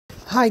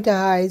Hi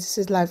guys, this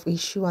is Life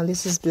Issue and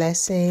this is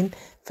Blessing.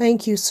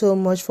 Thank you so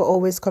much for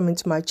always coming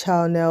to my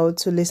channel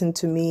to listen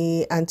to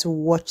me and to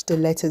watch the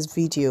latest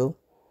video.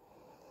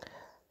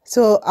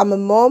 So I'm a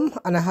mom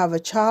and I have a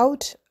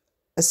child,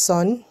 a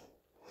son,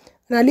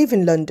 and I live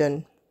in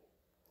London.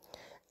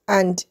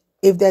 And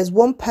if there's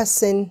one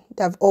person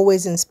that have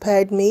always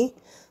inspired me,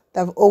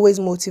 that have always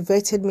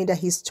motivated me, that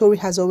his story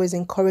has always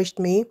encouraged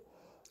me,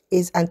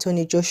 is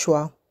Anthony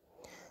Joshua,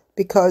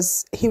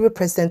 because he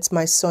represents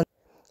my son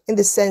in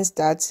the sense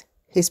that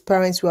his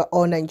parents were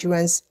all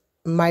Nigerians,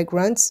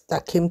 migrants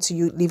that came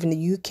to live in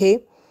the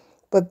UK.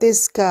 But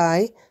this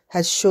guy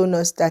has shown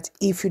us that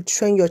if you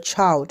train your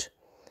child,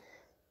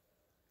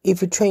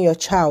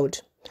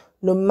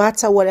 no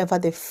matter whatever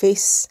they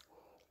face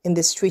in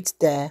the streets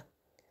there,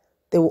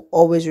 they will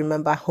always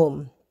remember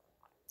home.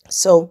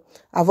 So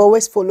I've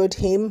always followed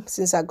him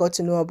since I got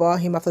to know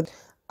about him.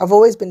 I've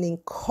always been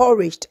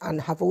encouraged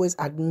and have always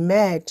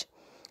admired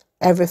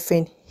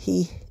everything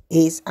he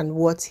is and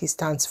what he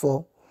stands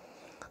for.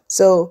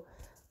 So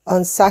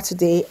on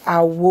Saturday,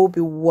 I will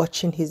be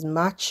watching his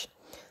match.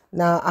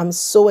 Now, I'm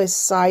so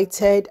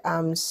excited.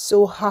 I'm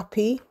so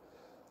happy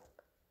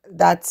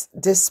that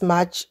this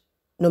match,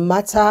 no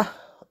matter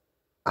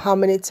how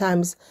many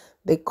times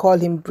they call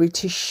him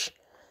British,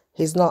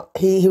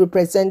 he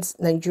represents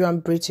Nigerian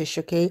British,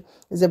 okay?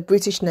 He's a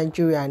British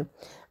Nigerian.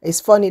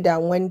 It's funny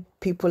that when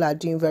people are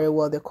doing very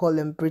well, they call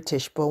them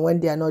British, but when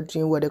they are not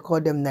doing well, they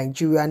call them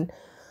Nigerian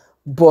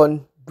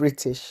born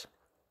British.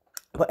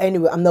 But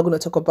anyway, I'm not going to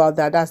talk about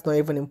that. That's not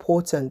even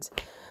important.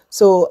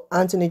 So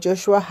Anthony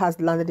Joshua has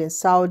landed in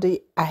Saudi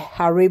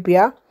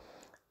Arabia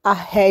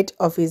ahead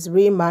of his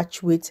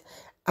rematch with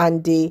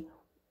Andy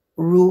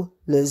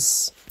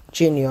Rulz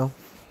Jr.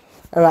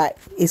 All right,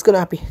 it's going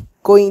to be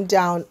going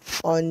down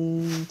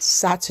on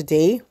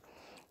Saturday.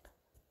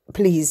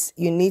 Please,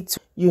 you need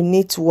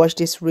to watch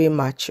this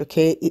rematch,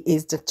 okay? It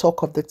is the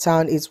talk of the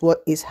town. It's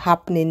what is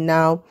happening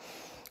now,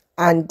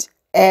 and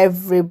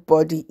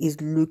everybody is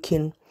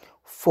looking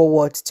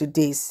forward to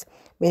this.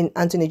 I mean,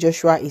 Anthony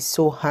Joshua is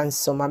so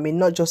handsome. I mean,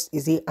 not just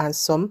is he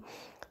handsome,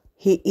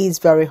 he is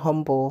very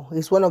humble.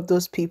 He's one of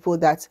those people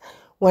that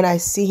when I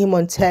see him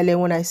on telly,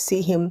 when I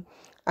see him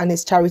and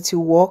his charity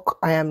work,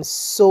 I am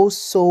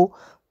so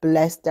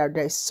blessed that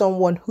there is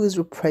someone who's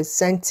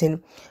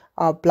representing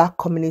our Black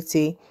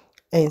community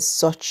in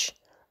such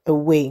a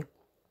way.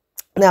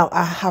 Now,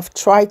 I have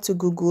tried to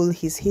Google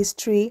his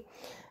history,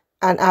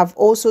 and I've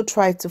also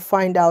tried to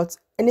find out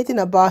anything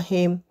about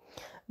him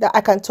that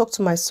I can talk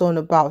to my son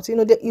about. You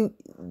know,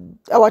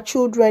 our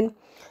children,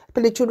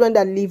 the children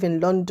that live in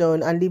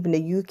London and live in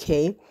the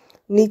UK,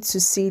 need to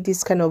see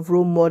this kind of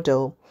role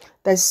model.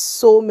 There's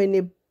so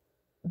many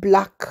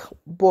Black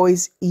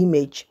boys'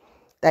 image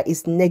that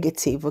is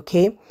negative,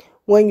 okay?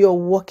 When you're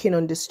walking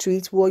on the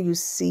street, what you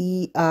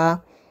see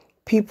are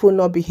people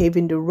not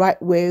behaving the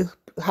right way,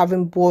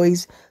 having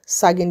boys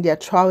sagging their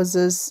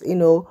trousers. You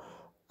know,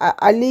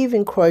 I live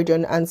in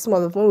Croydon, and some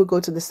of them, when we go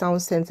to the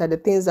sound center, the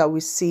things that we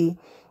see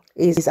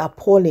is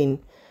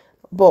appalling.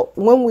 But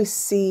when we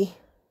see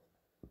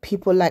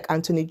people like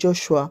Anthony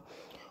Joshua,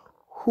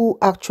 who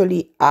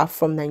actually are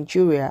from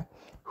Nigeria,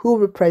 who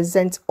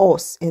represent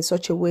us in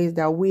such a way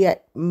that we are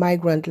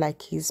migrant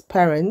like his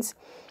parents,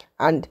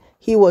 and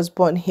he was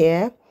born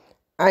here,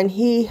 and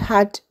he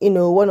had, you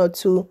know, one or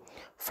two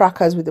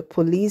fracas with the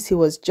police. He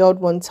was jailed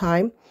one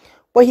time,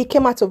 but he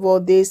came out of all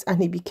this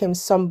and he became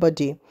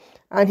somebody,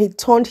 and he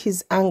turned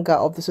his anger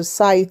of the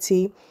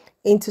society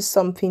into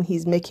something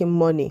he's making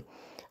money.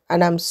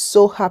 And I'm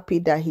so happy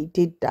that he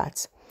did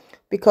that,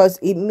 because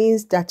it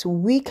means that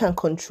we can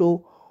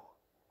control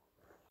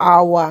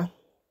our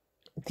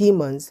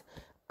demons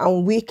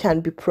and we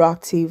can be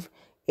proactive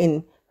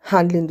in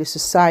handling the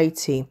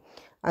society.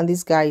 And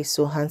this guy is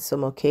so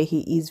handsome, okay?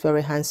 He is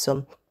very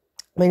handsome.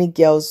 Many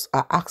girls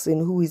are asking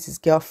who is his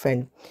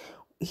girlfriend.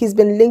 He's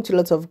been linked to a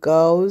lot of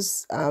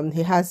girls.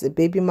 He has a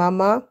baby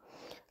mama,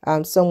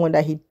 someone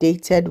that he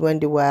dated when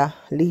they were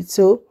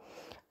little,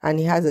 and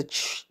he has a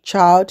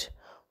child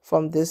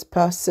from this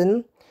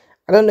person.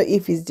 I don't know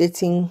if he's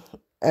dating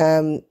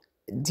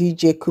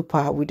DJ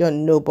Cooper. We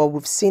don't know, but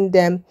we've seen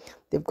them.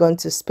 They've gone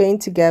to Spain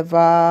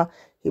together.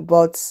 He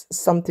bought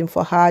something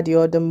for her the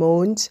other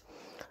month.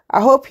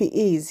 I hope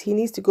he is. He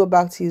needs to go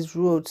back to his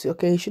roots,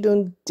 okay? He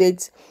shouldn't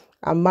date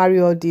and marry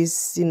all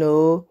this, you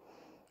know.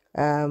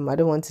 I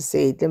don't want to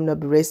say it, let me not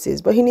be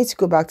racist, but he needs to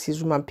go back to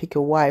his room and pick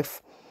a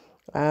wife.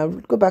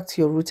 Go back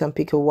to your roots and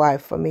pick a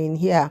wife. I mean,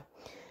 yeah.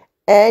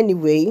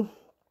 Anyway,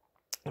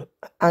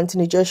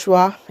 Anthony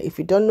Joshua, if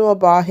you don't know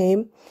about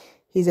him,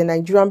 he's a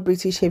Nigerian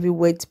British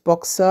heavyweight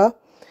boxer,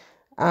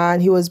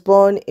 and he was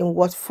born in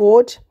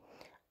Watford,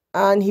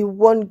 and he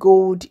won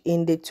gold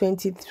in the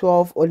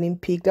 2012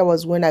 Olympic. That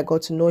was when I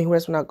got to know him.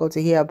 That's when I got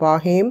to hear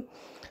about him.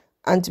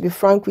 And to be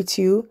frank with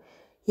you,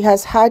 he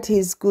has had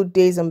his good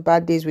days and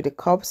bad days with the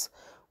Cubs,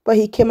 but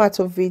he came out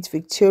of it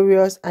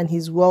victorious, and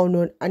he's well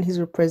known, and he's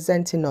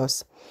representing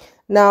us.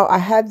 Now, I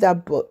heard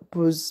that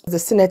the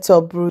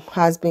Senator Bruce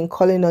has been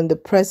calling on the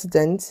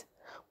President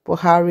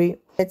Buhari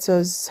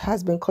Senators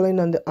has been calling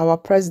on our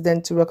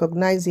president to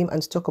recognize him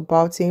and to talk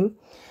about him,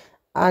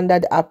 and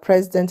that our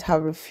president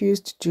have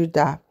refused to do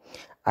that.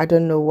 I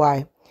don't know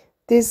why.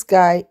 This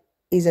guy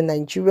is a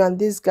Nigerian.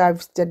 This guy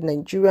visited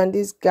Nigerian.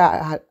 This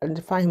guy had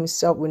identified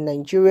himself with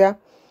Nigeria.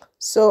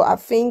 So I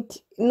think,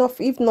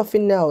 if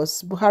nothing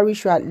else, Buhari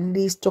should at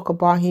least talk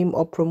about him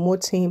or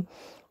promote him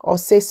or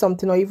say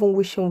something or even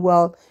wish him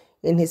well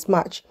in his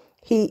match.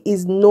 He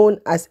is known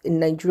as a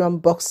Nigerian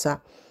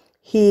boxer.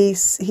 He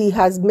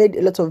has made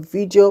a lot of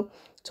video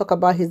talk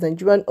about his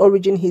Nigerian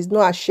origin. He's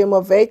not ashamed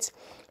of it.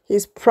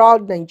 He's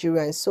proud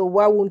Nigerian. So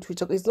why won't we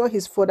talk? It's not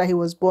his fault that he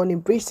was born in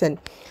Britain.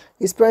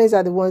 His parents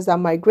are the ones that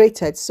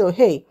migrated. So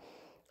hey,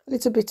 a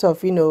little bit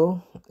of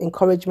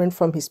encouragement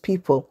from his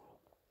people.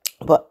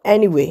 But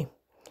anyway,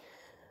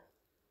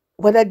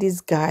 whether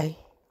this guy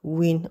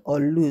win or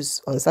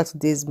lose on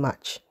Saturday's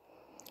match,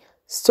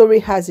 story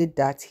has it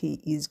that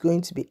he is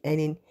going to be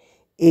earning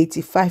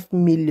 85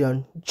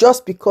 million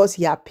just because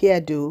he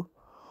appeared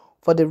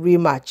for the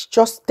rematch.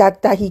 Just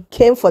that he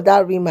came for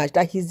that rematch,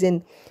 that he's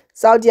in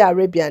Saudi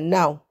Arabia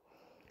now,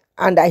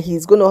 and that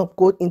he's gonna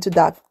go into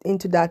that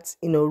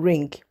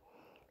ring.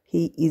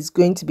 He is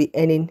going to be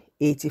earning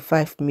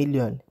 85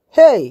 million.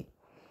 Hey,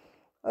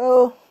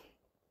 oh,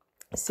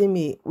 see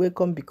me,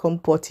 welcome, become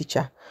poor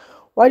teacher.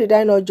 Why did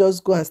I not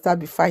just go and start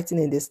be fighting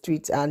in the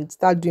street and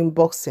start doing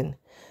boxing?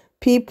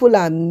 People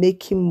are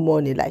making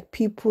money. Like,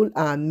 people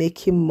are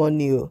making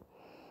money.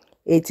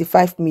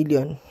 85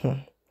 million.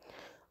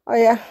 Oh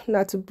yeah,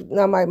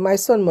 now my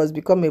son must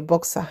become a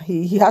boxer.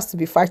 He has to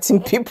be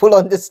fighting people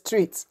on the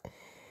streets.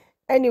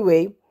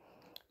 Anyway,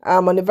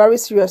 on a very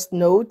serious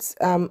note,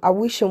 I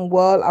wish him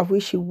well. I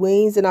wish he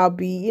wins, and I'll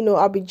be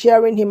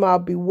cheering him. I'll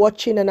be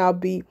watching, and I'll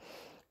be,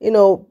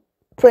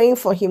 praying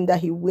for him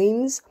that he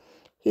wins.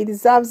 He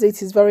deserves it.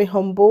 He's very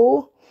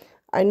humble.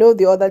 I know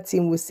the other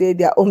team will say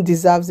their own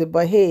deserves it,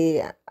 but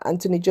hey,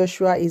 Anthony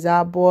Joshua is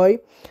our boy.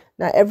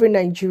 Now, every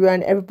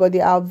Nigerian,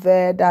 everybody out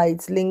there that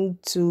is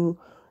linked to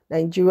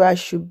Nigeria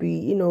should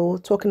be,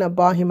 talking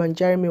about him and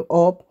cheering him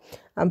up.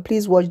 And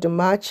please watch the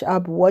match. I'll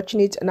be watching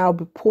it, and I'll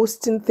be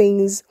posting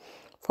things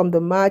from the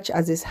match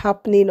as it's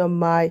happening on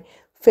my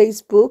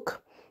Facebook.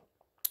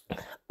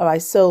 All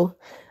right, so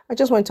I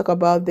just want to talk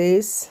about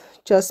this,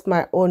 just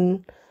my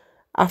own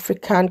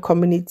African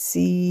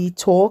community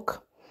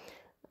talk.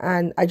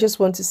 And I just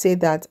want to say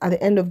that at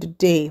the end of the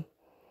day,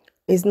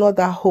 it's not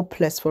that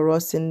hopeless for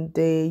us in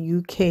the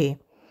UK.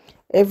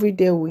 Every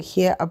day we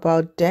hear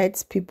about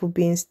deaths, people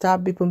being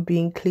stabbed, people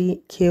being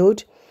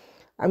killed.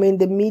 I mean,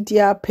 the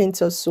media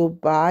paints us so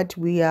bad.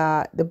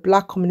 The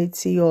black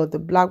community, or the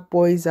black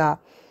boys, are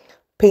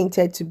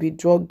painted to be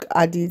drug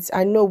addicts.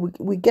 I know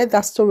we get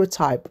that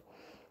stereotype,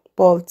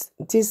 but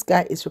this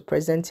guy is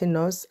representing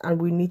us,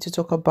 and we need to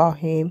talk about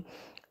him,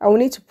 and we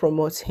need to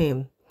promote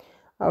him.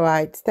 All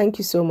right, thank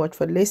you so much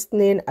for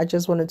listening. I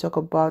just want to talk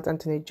about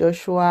Anthony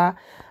Joshua.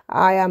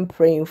 I am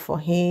praying for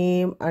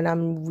him, and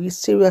I'm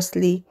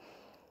seriously,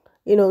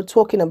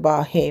 talking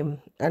about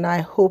him, and I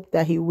hope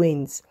that he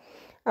wins.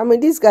 I mean,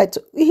 this guy,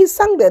 he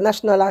sang the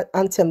national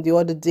anthem the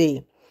other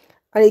day,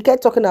 and he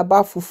kept talking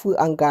about fufu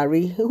and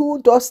gari.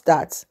 Who does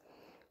that?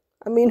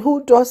 I mean,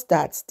 who does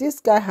that? This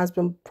guy has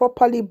been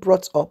properly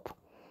brought up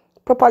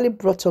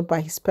by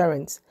his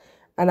parents,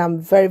 and I'm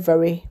very,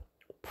 very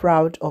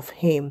proud of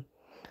him.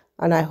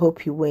 And I hope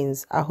he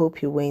wins. I hope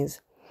he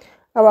wins.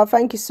 All right,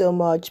 thank you so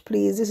much.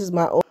 Please, this is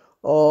my own,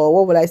 or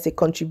what would I say,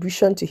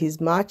 contribution to his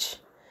match.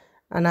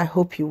 And I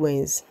hope he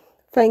wins.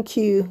 Thank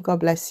you. God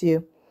bless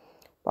you.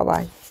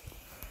 Bye-bye.